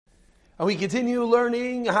And we continue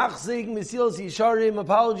learning Hachzik Mesilas Yesharim.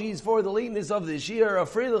 Apologies for the lateness of this year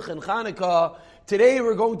of Freilich and Chanukah. Today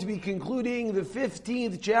we're going to be concluding the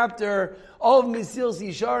 15th chapter of Mesilas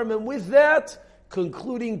Yesharim, and with that,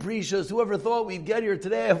 concluding Precious. Whoever thought we'd get here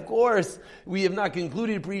today? Of course, we have not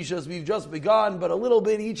concluded Precious. We've just begun, but a little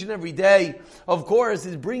bit each and every day, of course,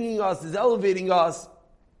 is bringing us, is elevating us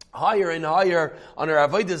higher and higher on our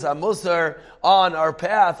Avodas HaMusar, on our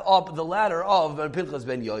path up the ladder of Pinchas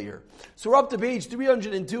ben Yair. So we're up to page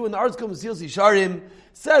 302 in the Article Mesilas Yesharim.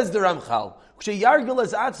 Says the Ramchal,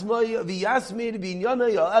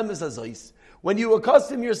 when you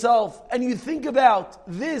accustom yourself and you think about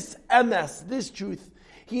this emes, this truth,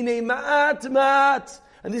 hine ma'at ma'at,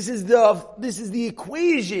 and this is the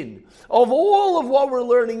equation of all of what we're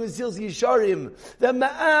learning with Mesilas Yesharim. The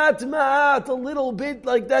ma'at, a little bit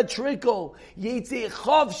like that trickle. Yetzei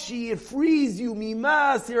chavshi, it frees you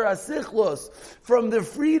mimasir asichlos, from the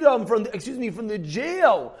freedom, from the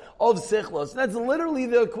jail of sichlos. That's literally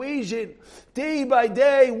the equation. Day by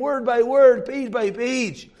day, word by word, page by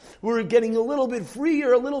page. We're getting a little bit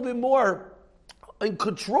freer, a little bit more in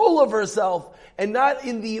control of herself, and not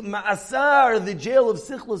in the ma'asar, the jail of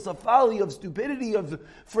sichlos, of folly, of stupidity, of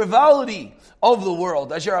frivolity of the world.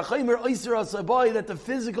 That the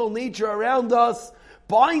physical nature around us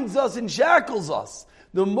binds us and shackles us.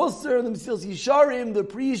 The Musar, the Mesilas Yesharim, the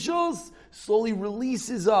Precious, slowly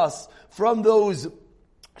releases us from those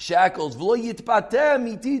shackles. And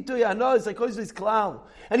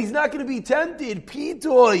he's not going to be tempted,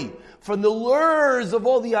 pitoy, from the lures of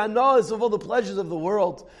all the anas, of all the pleasures of the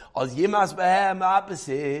world. Opposite.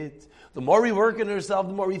 The more we work on ourselves,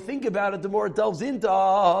 the more we think about it, the more it delves into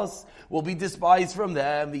us. We'll be despised from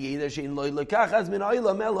them. And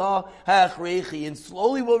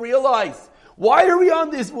slowly we'll realize, why are we on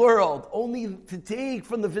this world? Only to take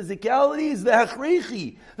from the physicalities, the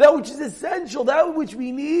hachrechi, that which is essential, that which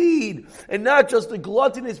we need, and not just a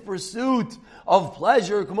gluttonous pursuit of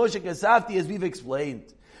pleasure, as we've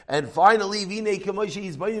explained. And finally, the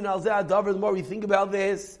more we think about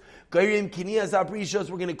this, we're going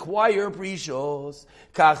to acquire Precious.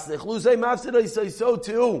 So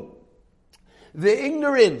too, the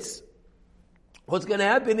ignorance, what's going to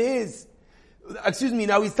happen is,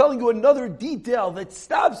 now he's telling you another detail that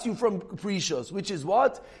stops you from Precious, which is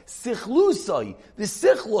what? Sichlusai, the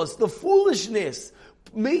sichlos, the foolishness,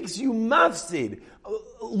 makes you mafsid,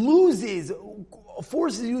 loses,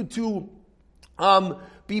 forces you to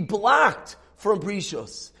be blocked from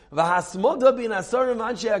Precious. And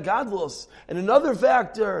another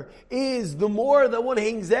factor is the more that one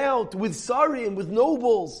hangs out with sarim, with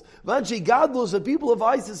nobles, the people of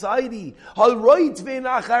high society, those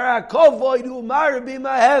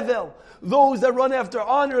that run after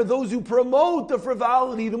honor, those who promote the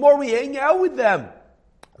frivolity, the more we hang out with them,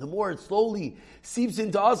 the more it slowly seeps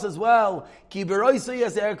into us as well.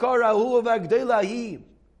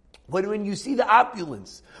 But when you see the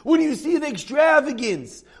opulence, when you see the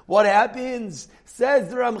extravagance, what happens? Says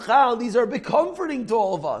the Ramchal, these are bit comforting to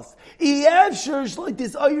all of us. It's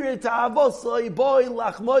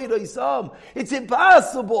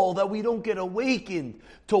impossible that we don't get awakened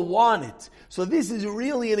to want it. So this is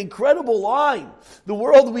really an incredible line. The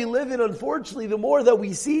world we live in, unfortunately, the more that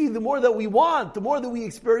we see, the more that we want, the more that we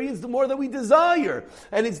experience, the more that we desire.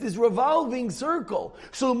 And it's this revolving circle.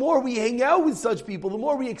 So the more we hang out with such people, the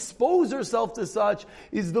more we expose ourselves to such,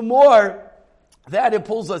 is the more that it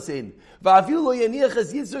pulls us in. And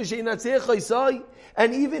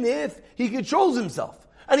even if he controls himself,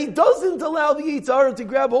 and he doesn't allow the Yitzhara to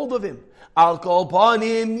grab hold of him,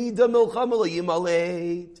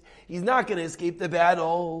 he's not going to escape the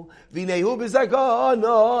battle. And he's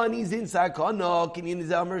in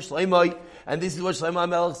sakana. And this is what Shlomo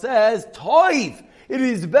HaMelech says, Toiv, it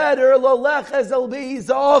is better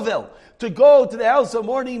to go to the house of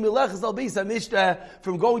mourning, from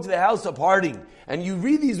going to the house of parting. And you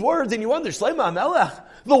read these words and you wonder, Shlomo HaMelech,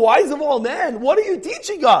 the wise of all men, what are you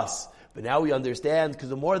teaching us? But now we understand, because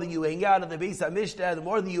the more that you hang out at the Beis HaMishta, the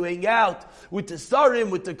more that you hang out with the sarim,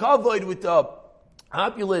 with the kavod, with the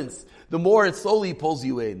opulence, the more it slowly pulls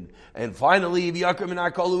you in. And finally, how do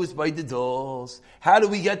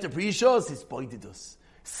we get to Precious? It's pointedus.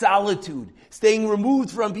 Solitude, staying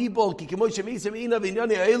removed from people. Because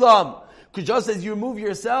just as you remove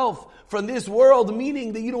yourself from this world,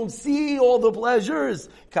 meaning that you don't see all the pleasures,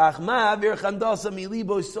 so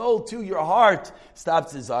too your heart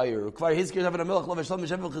stops desire. David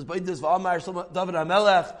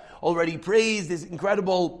HaMelech already praised this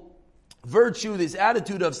incredible virtue, this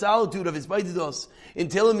attitude of solitude of his baitidos. In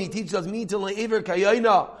Tehillim he teaches us,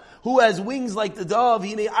 who has wings like the dove.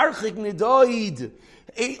 Hine archik nedoid.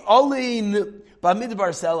 Olin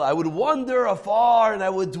b'midbar sela. I would wander afar and I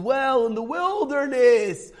would dwell in the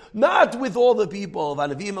wilderness, not with all the people.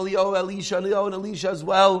 Vanavim Eliyahu, Elisha, and Elisha as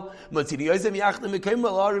well.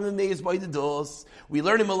 We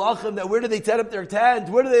learn in Malachim that where do they set up their tent?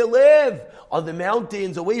 Where do they live? On the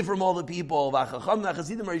mountains, away from all the people. And the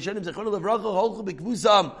Chasidim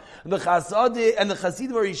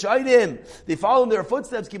Arishanim, they follow in their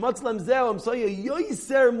footsteps. This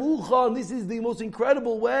is the most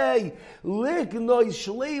incredible way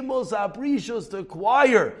to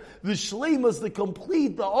acquire the shleimus, the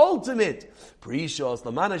complete, the ultimate. Because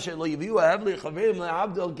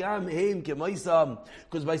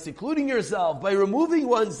by secluding yourself, by removing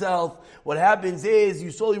oneself, what happens is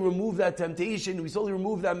you slowly remove that temptation, we slowly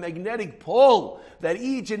remove that magnetic pull that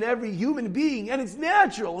each and every human being, and it's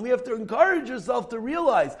natural, and we have to encourage yourself to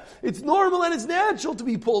realize it's normal and it's natural to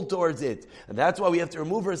be pulled towards it. And that's why we have to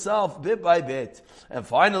remove ourselves bit by bit. And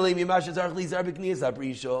finally, concludes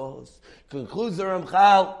the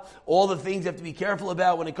Ramchal, all the things you have to be careful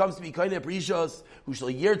about when it comes to Bikaina Prishos, who shall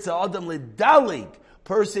yirtza adam ledalig,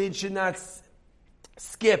 person should not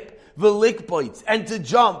skip the likpoits and to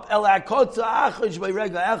jump to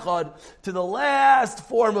the last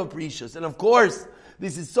form of Prishos. And of course,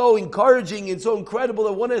 this is so encouraging and so incredible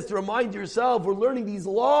that one has to remind yourself we're learning these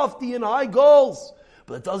lofty and high goals.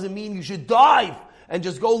 But it doesn't mean you should dive and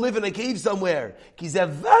just go live in a cave somewhere.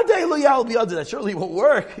 That surely won't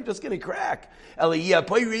work. You're just going to crack. As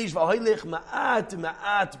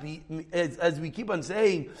we keep on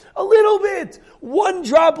saying, a little bit, one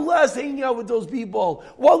drop less hanging out with those people,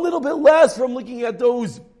 one little bit less from looking at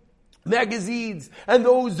those magazines and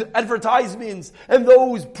those advertisements and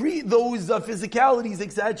those physicalities,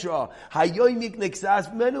 etc.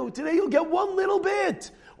 Today you'll get one little bit.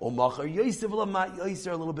 A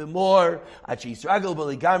little bit more,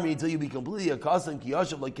 until you be completely accustomed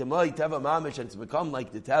like teva mamish, and to become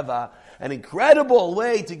like the teva. An incredible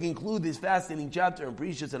way to conclude this fascinating chapter in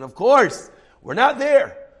Precious. And of course, we're not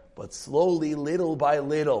there, but slowly, little by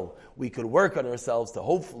little, we could work on ourselves to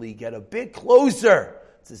hopefully get a bit closer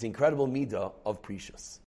to this incredible midah of Precious.